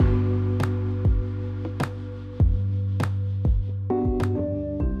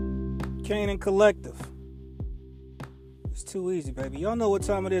Canaan Collective. It's too easy, baby. Y'all know what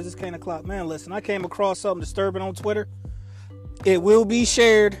time it is. It's Canaan O'Clock. Man, listen, I came across something disturbing on Twitter. It will be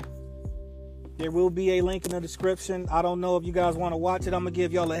shared. There will be a link in the description. I don't know if you guys want to watch it. I'm going to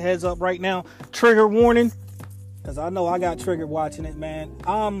give y'all a heads up right now. Trigger warning. Because I know I got triggered watching it, man.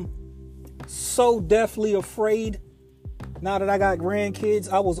 I'm so deathly afraid. Now that I got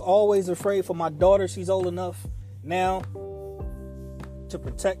grandkids, I was always afraid for my daughter. She's old enough now to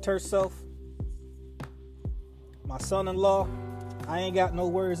protect herself. My son-in-law, I ain't got no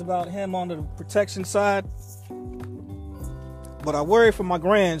worries about him on the protection side. But I worry for my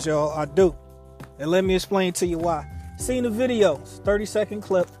grands, y'all. I do. And let me explain to you why. Seen the videos, 30-second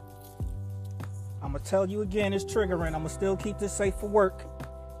clip. I'm going to tell you again, it's triggering. I'm going to still keep this safe for work.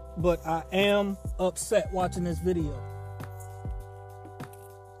 But I am upset watching this video.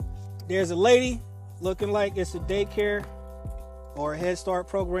 There's a lady looking like it's a daycare or a Head Start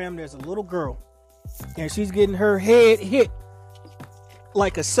program. There's a little girl. And she's getting her head hit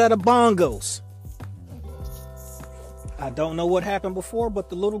like a set of bongos. I don't know what happened before, but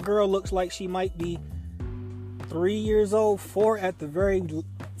the little girl looks like she might be 3 years old, 4 at the very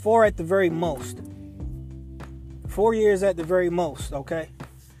most. 4 years at the very most, okay?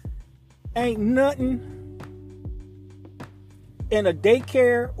 Ain't nothing in a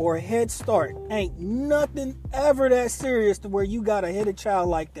daycare or a Head Start. Ain't nothing ever that serious to where you gotta hit a child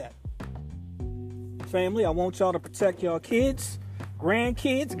like that. Family, I want y'all to protect y'all kids,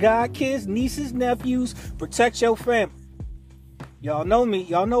 grandkids, godkids, nieces, nephews. Protect your family. Y'all know me.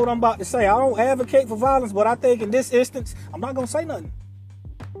 Y'all know what I'm about to say. I don't advocate for violence, but I think in this instance, I'm not gonna say nothing.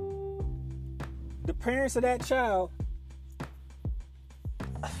 The parents of that child,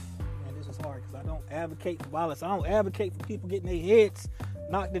 man, this is hard because I don't advocate for violence. I don't advocate for people getting their heads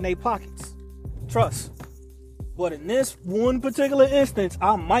knocked in their pockets. Trust. But in this one particular instance,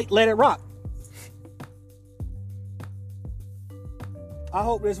 I might let it rock. I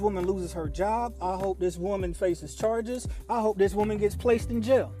hope this woman loses her job. I hope this woman faces charges. I hope this woman gets placed in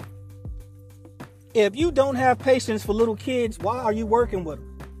jail. If you don't have patience for little kids, why are you working with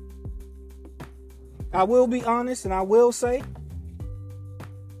them? I will be honest and I will say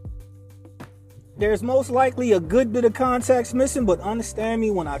there's most likely a good bit of context missing, but understand me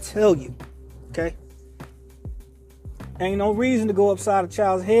when I tell you, okay? Ain't no reason to go upside a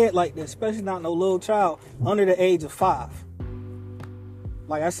child's head like this, especially not no little child under the age of 5.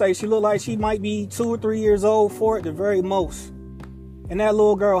 Like I say, she looked like she might be 2 or 3 years old, 4 at the very most. And that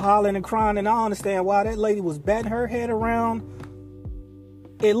little girl hollering and crying, and I understand why that lady was batting her head around.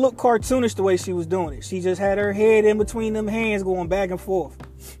 It looked cartoonish the way she was doing it. She just had her head in between them hands going back and forth.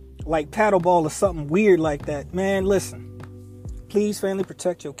 Like paddleball or something weird like that. Man, listen. Please, family,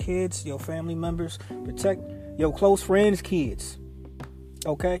 protect your kids, your family members. Protect your close friends' kids.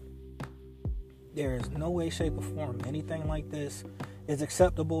 Okay? There is no way, shape, or form anything like this is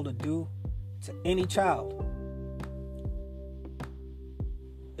acceptable to do to any child.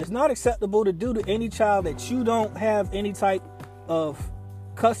 It's not acceptable to do to any child that you don't have any type of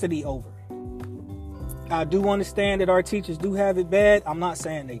custody over. I do understand that our teachers do have it bad. I'm not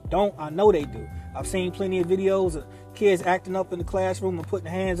saying they don't. I know they do. I've seen plenty of videos of kids acting up in the classroom and putting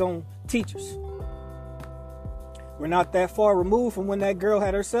hands on teachers. We're not that far removed from when that girl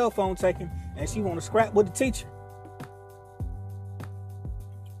had her cell phone taken and she wanted to scrap with the teacher.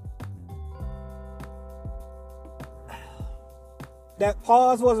 That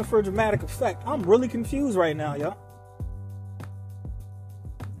pause wasn't for dramatic effect. I'm really confused right now, y'all.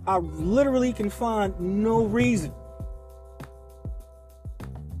 I literally can find no reason.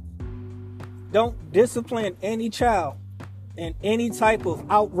 Don't discipline any child in any type of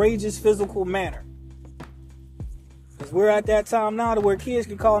outrageous physical manner. Because we're at that time now to where kids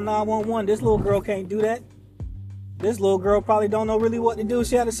can call 911. This little girl can't do that. This little girl probably don't know really what to do.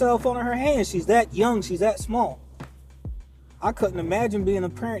 She had a cell phone in her hand. She's that young. She's that small. I couldn't imagine being a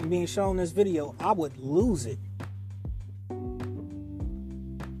parent and being shown this video. I would lose it.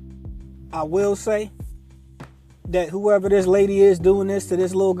 I will say that whoever this lady is doing this to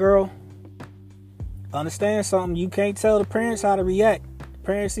this little girl, understand something. You can't tell the parents how to react. The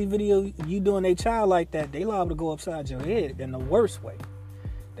parents see video of you doing their child like that, they liable to go upside your head in the worst way.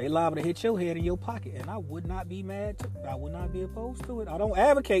 They liable to hit your head in your pocket. And I would not be mad. I would not be opposed to it. I don't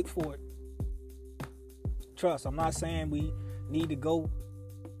advocate for it. Trust, I'm not saying we need to go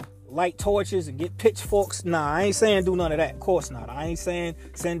light torches and get pitchforks. Nah, I ain't saying do none of that. Of course not. I ain't saying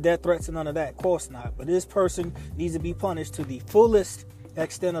send death threats and none of that. Of course not. But this person needs to be punished to the fullest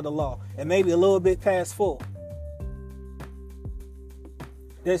extent of the law. And maybe a little bit past full.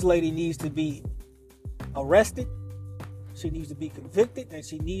 This lady needs to be arrested. She needs to be convicted, and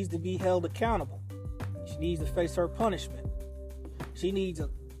she needs to be held accountable. She needs to face her punishment. She needs,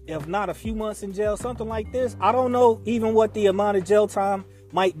 if not a few months in jail, something like this. I don't know even what the amount of jail time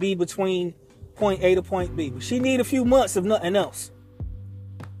might be between point A to point B, but she need a few months if nothing else.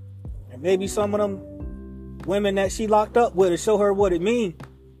 And maybe some of them women that she locked up with to show her what it means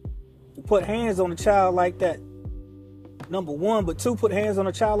to put hands on a child like that. Number one, but two, put hands on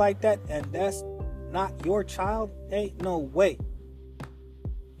a child like that, and that's not your child. Ain't no way.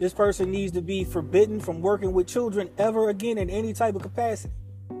 This person needs to be forbidden from working with children ever again in any type of capacity.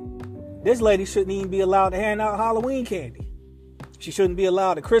 This lady shouldn't even be allowed to hand out Halloween candy. She shouldn't be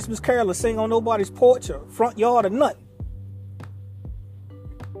allowed a Christmas carol or sing on nobody's porch or front yard or nothing.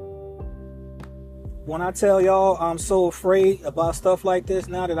 When I tell y'all I'm so afraid about stuff like this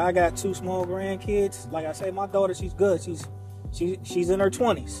now that I got 2 small grandkids, like I say, my daughter, she's good. She's in her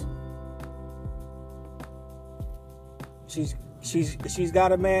 20s. She's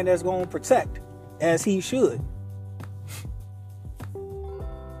got a man that's going to protect, as he should.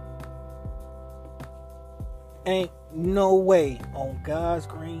 Ain't no way on God's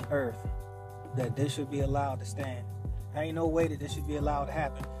green earth that this should be allowed to stand. Ain't no way that this should be allowed to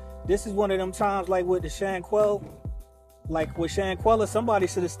happen. This is one of them times like with the Shanquella, like with Shanquella, somebody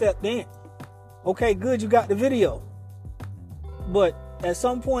should have stepped in. Okay, good, you got the video. But at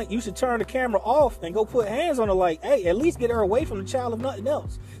some point, you should turn the camera off and go put hands on her like, hey, at least get her away from the child if nothing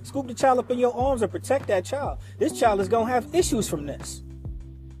else. Scoop the child up in your arms and protect that child. This child is going to have issues from this.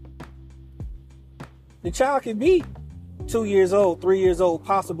 The child can be 2 years old, 3 years old,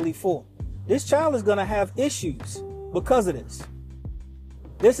 possibly 4. This child is going to have issues because of this.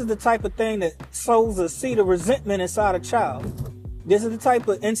 This is the type of thing that sows a seed of resentment inside a child. This is the type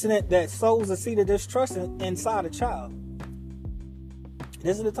of incident that sows a seed of distrust inside a child.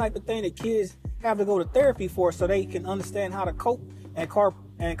 This is the type of thing that kids have to go to therapy for so they can understand how to cope and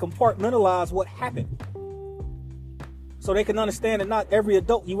compartmentalize what happened. So they can understand that not every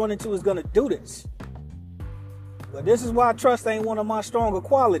adult you run into is going to do this. But this is why trust ain't one of my stronger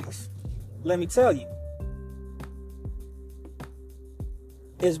qualities. Let me tell you.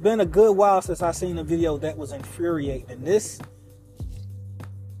 It's been a good while since I seen a video that was infuriating. And this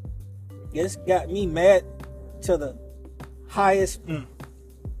got me mad to the highest. I'm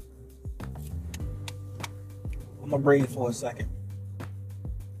gonna breathe for a second.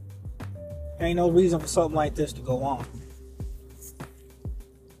 Ain't no reason for something like this to go on.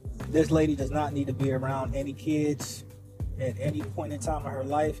 This lady does not need to be around any kids at any point in time of her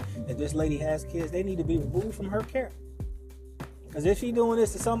life. If this lady has kids, they need to be removed from her care. Because if she's doing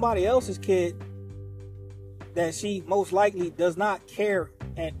this to somebody else's kid that she most likely does not care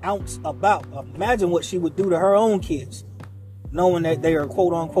an ounce about, imagine what she would do to her own kids, knowing that they are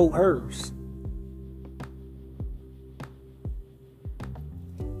quote unquote hers.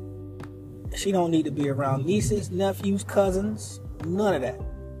 She don't need to be around nieces, nephews, cousins, none of that.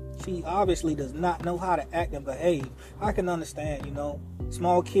 She obviously does not know how to act and behave. I can understand,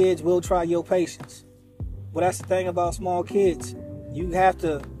 small kids will try your patience. But that's the thing about small kids. You have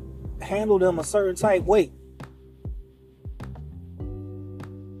to handle them a certain type way.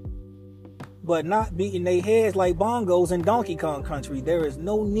 But not beating their heads like bongos in Donkey Kong Country. There is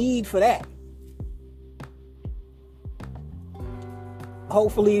no need for that.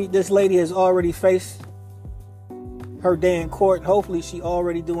 Hopefully this lady has already faced her day in court, and hopefully she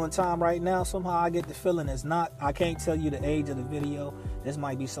already doing time right now. Somehow I get the feeling it's not. I can't tell you the age of the video. This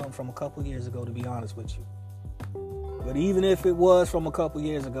might be something from a couple years ago, to be honest with you. But even if it was from a couple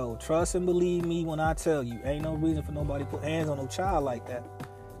years ago, trust and believe me when I tell you, ain't no reason for nobody to put hands on no child like that.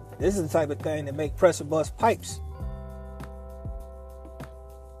 This is the type of thing that make pressure bust pipes.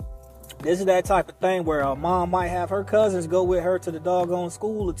 This is that type of thing where a mom might have her cousins go with her to the doggone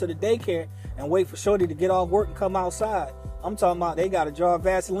school or to the daycare and wait for shorty to get off work and come outside. I'm talking about they got to draw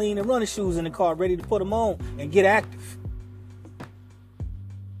Vaseline and running shoes in the car ready to put them on and get active.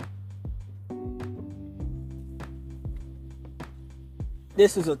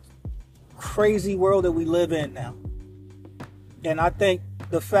 This is a crazy world that we live in now. And I think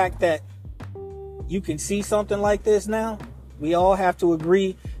the fact that you can see something like this now, we all have to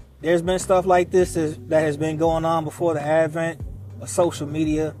agree there's been stuff like this that has been going on before the advent of social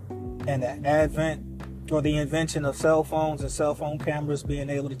media and the advent or the invention of cell phones and cell phone cameras being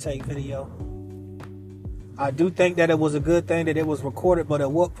able to take video. I do think that it was a good thing that it was recorded, but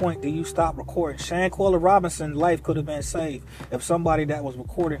at what point do you stop recording? Shanquella Robinson's life could have been saved if somebody that was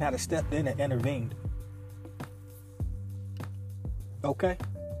recording had stepped in and intervened. Okay?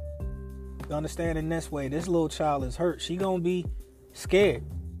 You understand in this way, this little child is hurt. She gonna be scared.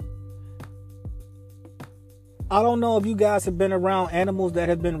 I don't know if you guys have been around animals that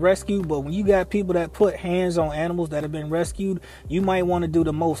have been rescued, but when you got people that put hands on animals that have been rescued, you might want to do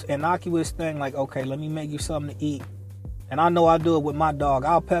the most innocuous thing, like, okay, let me make you something to eat. And I know I do it with my dog.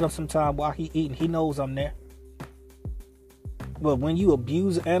 I'll pet him sometime while he eating. He knows I'm there. But when you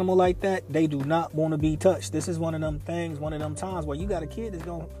abuse an animal like that, they do not want to be touched. This is one of them things, one of them times where you got a kid that's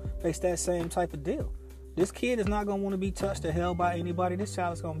going to face that same type of deal. This kid is not going to want to be touched or held by anybody. This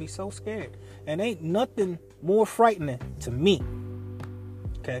child is going to be so scared. And ain't nothing more frightening to me.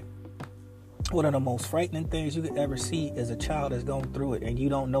 Okay? One of the most frightening things you could ever see is a child that's going through it and you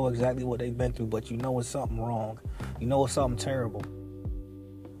don't know exactly what they've been through, but you know it's something wrong. You know it's something terrible.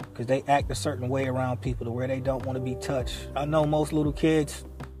 Because they act a certain way around people to where they don't want to be touched. I know most little kids,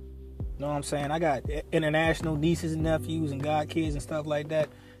 you know what I'm saying? I got international nieces and nephews and godkids and stuff like that.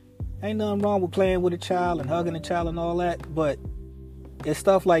 Ain't nothing wrong with playing with a child and hugging a child and all that, but it's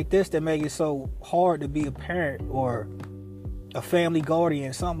stuff like this that make it so hard to be a parent or a family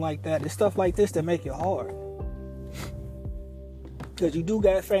guardian, something like that. It's stuff like this that make it hard. Because you do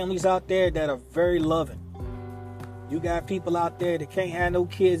got families out there that are very loving. You got people out there that can't have no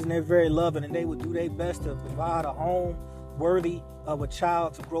kids and they're very loving, and they would do their best to provide a home worthy of a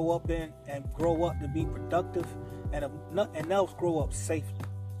child to grow up in and grow up to be productive and else grow up safely.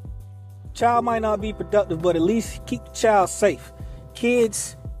 Child might not be productive, but at least keep the child safe.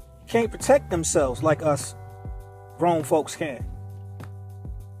 Kids can't protect themselves like us grown folks can.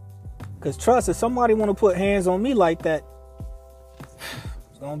 Because trust, if somebody want to put hands on me like that,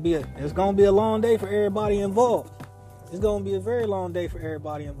 it's gonna be a long day for everybody involved. It's gonna be a very long day for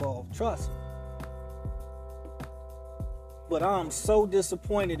everybody involved. Trust. But I'm so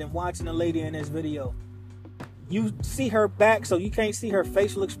disappointed in watching the lady in this video. You see her back, so you can't see her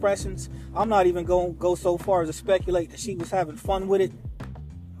facial expressions. I'm not even going to go so far as to speculate that she was having fun with it.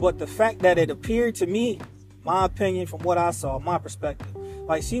 But the fact that it appeared to me, my opinion from what I saw, my perspective,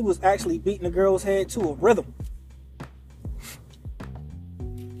 like she was actually beating the girl's head to a rhythm.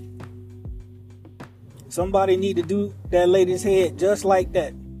 Somebody need to do that lady's head just like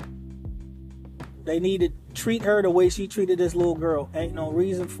that. They need to treat her the way she treated this little girl. Ain't no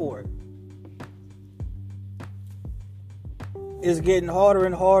reason for it. It's getting harder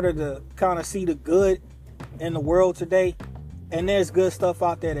and harder to kind of see the good in the world today. And there's good stuff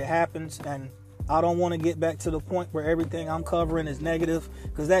out there that happens. And I don't want to get back to the point where everything I'm covering is negative,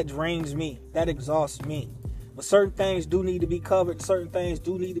 because that drains me. That exhausts me. But certain things do need to be covered. Certain things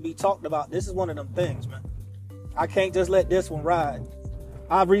do need to be talked about. This is one of them things, man. I can't just let this one ride.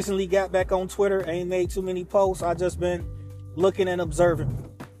 I recently got back on Twitter. Ain't made too many posts. I just been looking and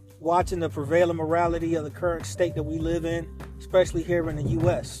observing, watching the prevailing morality of the current state that we live in, especially here in the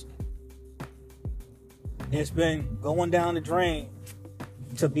U.S. It's been going down the drain,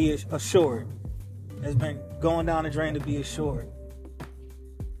 to be assured. It's been going down the drain, to be assured.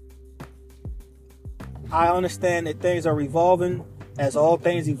 I understand that things are evolving as all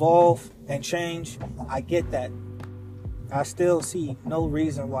things evolve and change. I get that. I still see no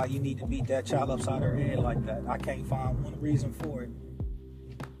reason why you need to beat that child upside her head like that. I can't find one reason for it.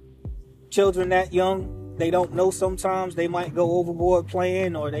 Children that young, they don't know sometimes. They might go overboard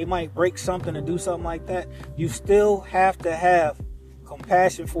playing, or they might break something or do something like that. You still have to have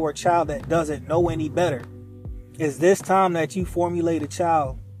compassion for a child that doesn't know any better. It's this time that you formulate a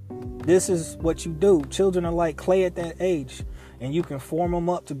child. This is what you do. Children are like clay at that age, and you can form them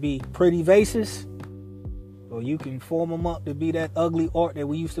up to be pretty vases, or you can form them up to be that ugly art that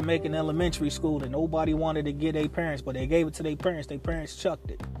we used to make in elementary school that nobody wanted to give their parents, but they gave it to their parents chucked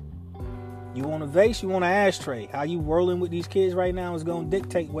it. You want a vase, you want an ashtray. How you whirling with these kids right now is going to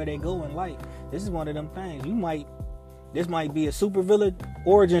dictate where they go in life. This is one of them things. This might be a supervillain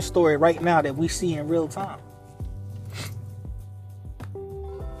origin story right now that we see in real time.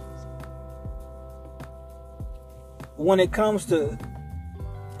 When it comes to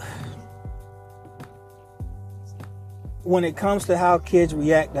how kids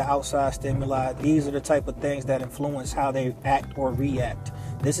react to outside stimuli, these are the type of things that influence how they act or react.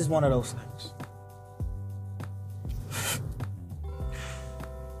 This is one of those things.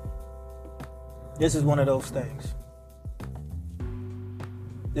 This is one of those things.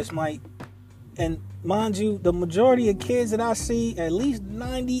 This might, and mind you, the majority of kids that I see, at least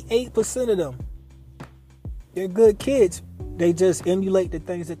 98% of them, they're good kids. They just emulate the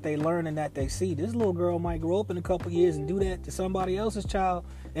things that they learn and that they see. This little girl might grow up in a couple years and do that to somebody else's child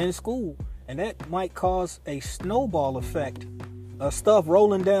in school. And that might cause a snowball effect of stuff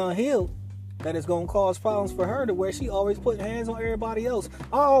rolling downhill that is going to cause problems for her, to where she always putting hands on everybody else.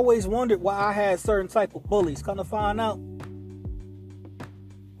 I always wondered why I had certain type of bullies. Come to find out,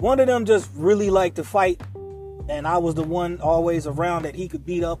 one of them just really liked to fight and I was the one always around that he could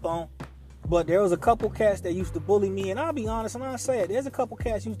beat up on. But there was a couple cats that used to bully me, and I'll be honest and I'll say it. There's a couple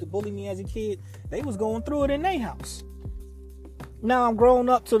cats used to bully me as a kid. They was going through it in their house. Now I'm grown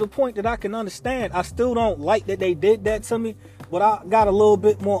up to the point that I can understand. I still don't like that they did that to me, but I got a little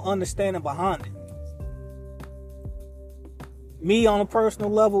bit more understanding behind it. Me on a personal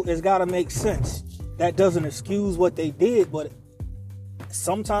level, it's got to make sense. That doesn't excuse what they did, but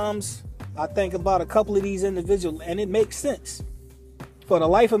sometimes I think about a couple of these individuals and it makes sense. For the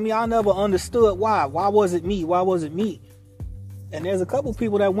life of me, I never understood why. Why was it me? Why was it me? And there's a couple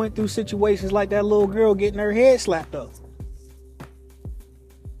people that went through situations like that little girl getting her head slapped up.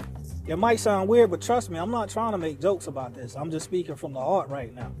 It might sound weird, but trust me, I'm not trying to make jokes about this. I'm just speaking from the heart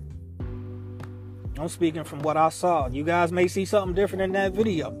right now. I'm speaking from what I saw. You guys may see something different in that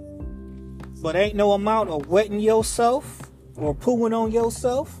video. But ain't no amount of wetting yourself or pooing on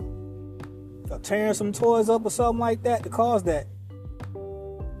yourself or tearing some toys up or something like that to cause that.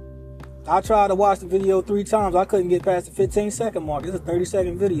 I tried to watch the video 3 times. I couldn't get past the 15-second mark. It's a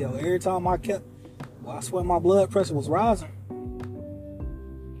 30-second video. Every time I swear my blood pressure was rising.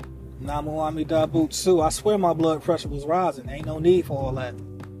 Namu Amida Butsu. I swear my blood pressure was rising. Ain't no need for all that.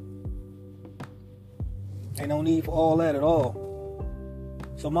 Ain't no need for all that at all.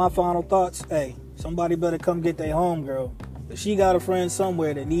 So my final thoughts, hey, somebody better come get their homegirl. If she got a friend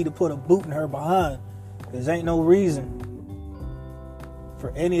somewhere that need to put a boot in her behind, there ain't no reason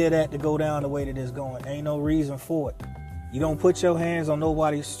for any of that to go down the way that it's going. Ain't no reason for it. You don't put your hands on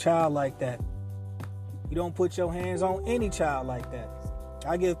nobody's child like that. You don't put your hands on any child like that.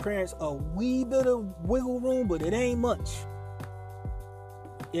 I give parents a wee bit of wiggle room, but it ain't much.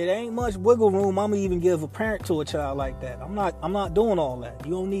 It ain't much wiggle room I'm gonna even give a parent to a child like that. I'm not doing all that.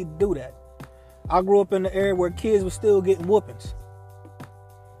 You don't need to do that. I grew up in the area where kids were still getting whoopings.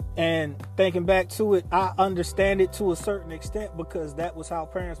 And thinking back to it, I understand it to a certain extent because that was how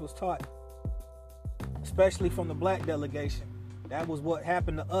parents was taught. Especially from the black delegation. That was what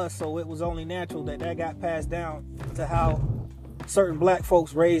happened to us, so it was only natural that that got passed down to how certain black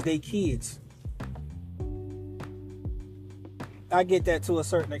folks raised their kids. I get that to a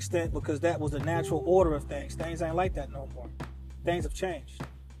certain extent because that was the natural order of things. Things ain't like that no more. Things have changed.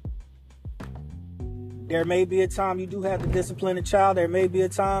 There may be a time you do have to discipline a child. There may be a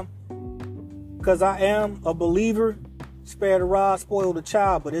time, because I am a believer, spare the rod, spoil the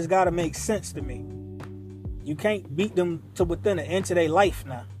child, but it's got to make sense to me. You can't beat them to within an inch of their life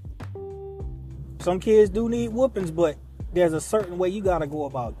now. Some kids do need whoopings, but there's a certain way you got to go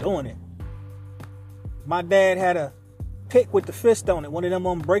about doing it. My dad had a pick with the fist on it, one of them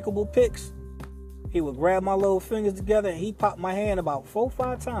unbreakable picks. He would grab my little fingers together and he popped my hand about 4 or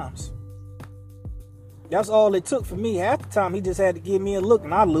 5 times. That's all it took for me. Half the time he just had to give me a look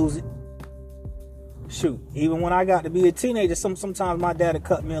and I'd lose it. Shoot, even when I got to be a teenager, sometimes my dad would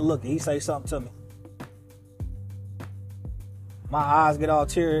cut me a look and he'd say something to me. My eyes get all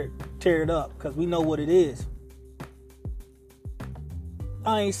teared up because we know what it is.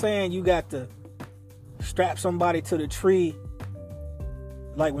 I ain't saying you got to strap somebody to the tree.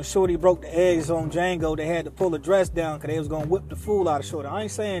 Like when Shorty broke the eggs on Django, they had to pull the dress down because they was going to whip the fool out of Shorty. I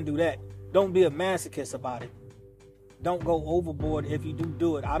ain't saying do that. Don't be a masochist about it. Don't go overboard if you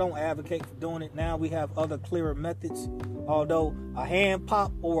do it. I don't advocate for doing it now. We have other clearer methods. Although a hand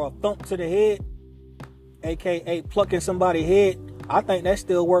pop or a thump to the head, aka plucking somebody's head, I think that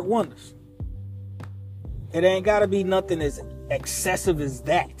still work wonders. It ain't got to be nothing as excessive as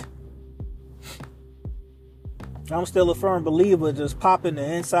that. I'm still a firm believer just popping the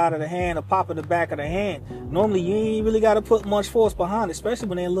inside of the hand or popping the back of the hand. Normally, you ain't really got to put much force behind it, especially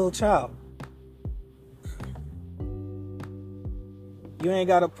when they're a little child. You ain't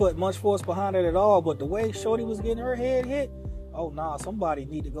got to put much force behind it at all, but the way Shorty was getting her head hit, oh, nah, somebody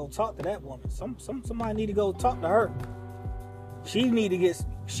need to go talk to that woman. Somebody need to go talk to her. She need to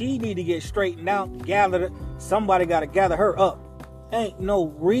get straightened out, gathered. Somebody got to gather her up. Ain't no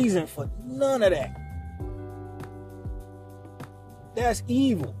reason for none of that. That's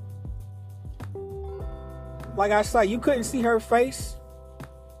evil. Like I said, you couldn't see her face.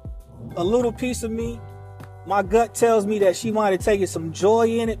 A little piece of me, my gut tells me that she might have taken some joy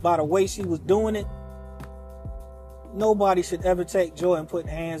in it by the way she was doing it. Nobody should ever take joy in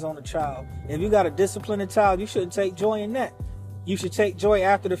putting hands on a child. If you got to discipline a child, you shouldn't take joy in that. You should take joy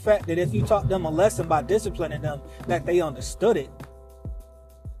after the fact that if you taught them a lesson by disciplining them, that they understood it.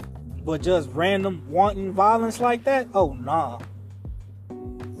 But just random wanton violence like that? Oh, nah.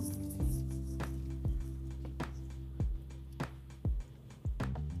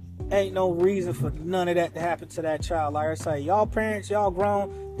 Ain't no reason for none of that to happen to that child. Like I say, y'all parents, y'all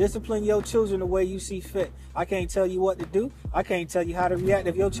grown, discipline your children the way you see fit. I can't tell you what to do. I can't tell you how to react.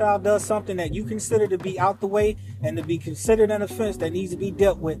 If your child does something that you consider to be out the way and to be considered an offense that needs to be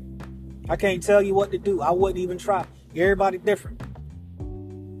dealt with, I can't tell you what to do. I wouldn't even try. Everybody different.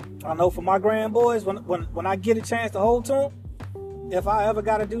 I know for my grand boys, when I get a chance to hold to them, if I ever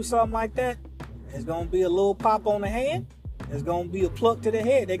got to do something like that, it's going to be a little pop on the hand. It's going to be a pluck to the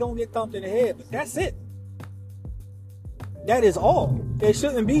head. They're going to get thumped in the head, but that's it. That is all. There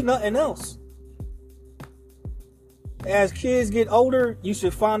shouldn't be nothing else. As kids get older, you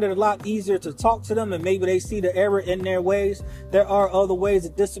should find it a lot easier to talk to them, and maybe they see the error in their ways. There are other ways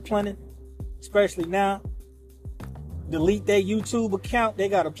of disciplining, especially now. Delete their YouTube account. They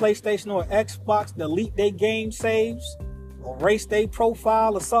got a PlayStation or Xbox. Delete their game saves, erase their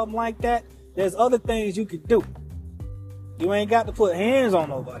profile or something like that. There's other things you could do. You ain't got to put hands on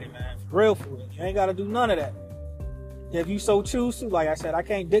nobody, man. For real. You ain't got to do none of that. If you so choose to, like I said, I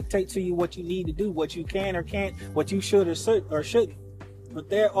can't dictate to you what you need to do, what you can or can't, what you should or shouldn't. But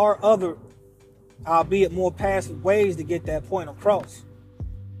there are other, albeit more passive ways to get that point across.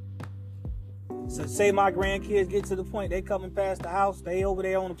 So say my grandkids get to the point, they coming past the house, they over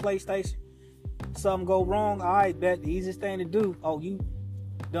there on the PlayStation, something go wrong, I bet the easiest thing to do, oh, you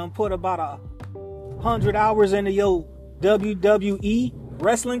done put about 100 hours into your WWE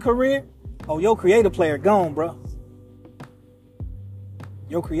wrestling career, oh, your creative player gone, bro.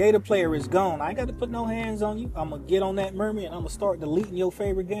 Your creative player is gone. I ain't got to put no hands on you. I'm going to get on that memory and I'm going to start deleting your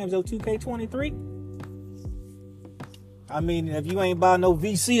favorite games, your 2K23. I mean, if you ain't buy no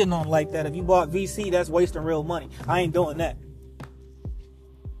VC or nothing like that, if you bought VC, that's wasting real money. I ain't doing that.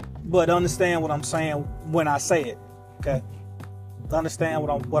 But understand what I'm saying when I say it, okay? Understand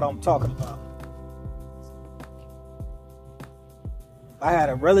what I'm talking about. I had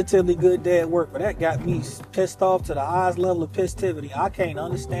a relatively good day at work, but that got me pissed off to the highest level of pissivity. I can't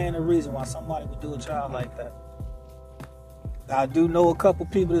understand the reason why somebody would do a child like that. I do know a couple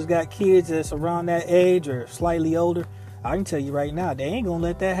people that's got kids that's around that age or slightly older. I can tell you right now, they ain't gonna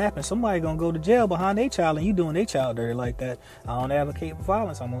let that happen. Somebody gonna go to jail behind their child, and you doing their child dirty like that. I don't advocate for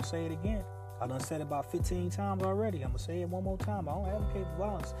violence. I'm gonna say it again. I done said it about 15 times already. I'm gonna say it one more time. I don't advocate for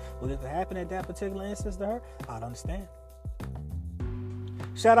violence. But if it happened at that particular instance to her, I'd understand.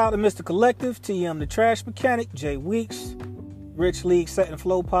 Shout out to Mr. Collective, TM the Trash Mechanic, Jay Weeks, Rich League Set and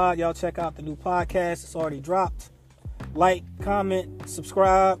Flow Pod. Y'all check out the new podcast. It's already dropped. Like, comment,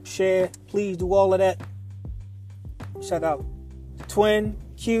 subscribe, share. Please do all of that. Shout out to Twin,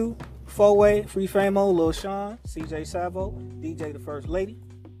 Q, Four-Way, Free Famo, Lil Sean, CJ Savo, DJ the First Lady.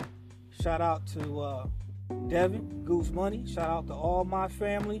 Shout out to Devin, Goose Money. Shout out to all my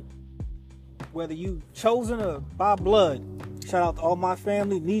family. Whether you chosen or by blood. Shout out to all my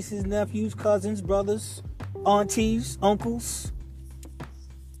family, nieces, nephews, cousins, brothers, aunties, uncles.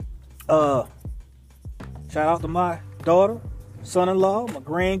 Shout out to my daughter, son-in-law, my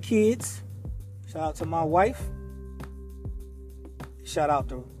grandkids. Shout out to my wife. Shout out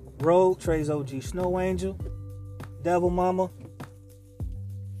to Road, Trey's OG Snow Angel, Devil Mama.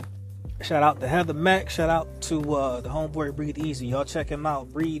 Shout out to Heather Mack. Shout out to the homeboy Breathe Easy. Y'all check him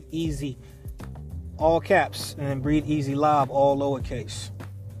out. Breathe Easy, all caps, and Breathe Easy Live, all lowercase.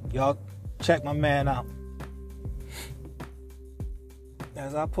 Y'all check my man out.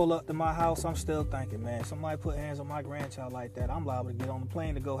 As I pull up to my house, I'm still thinking, man, somebody put hands on my grandchild like that, I'm liable to get on the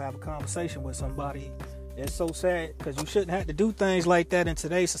plane to go have a conversation with somebody. It's so sad because you shouldn't have to do things like that in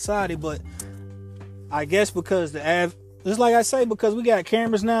today's society, but I guess because just like I say, because we got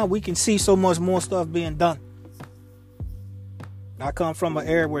cameras now, we can see so much more stuff being done. I come from an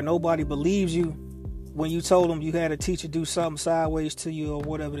era where nobody believes you when you told them you had a teacher do something sideways to you or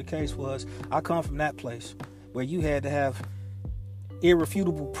whatever the case was. I come from that place where you had to have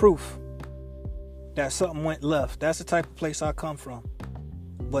irrefutable proof that something went left. That's the type of place I come from.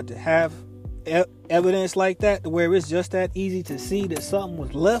 But to have evidence like that, to where it's just that easy to see that something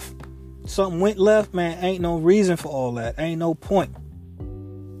was left, something went left, man, ain't no reason for all that. Ain't no point.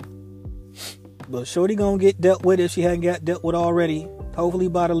 But shorty gonna get dealt with if she hadn't got dealt with already. Hopefully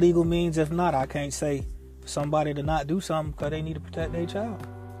by the legal means. If not, I can't say for somebody to not do something because they need to protect their child.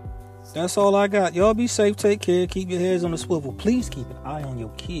 That's all I got. Y'all be safe, take care, keep your heads on the swivel. Please keep an eye on your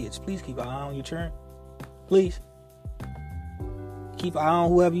kids. Please keep an eye on your children. Please. Keep an eye on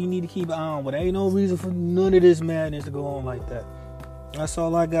whoever you need to keep an eye on. But there ain't no reason for none of this madness to go on like that. That's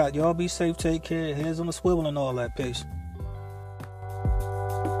all I got. Y'all be safe, take care, heads on the swivel and all that. Peace.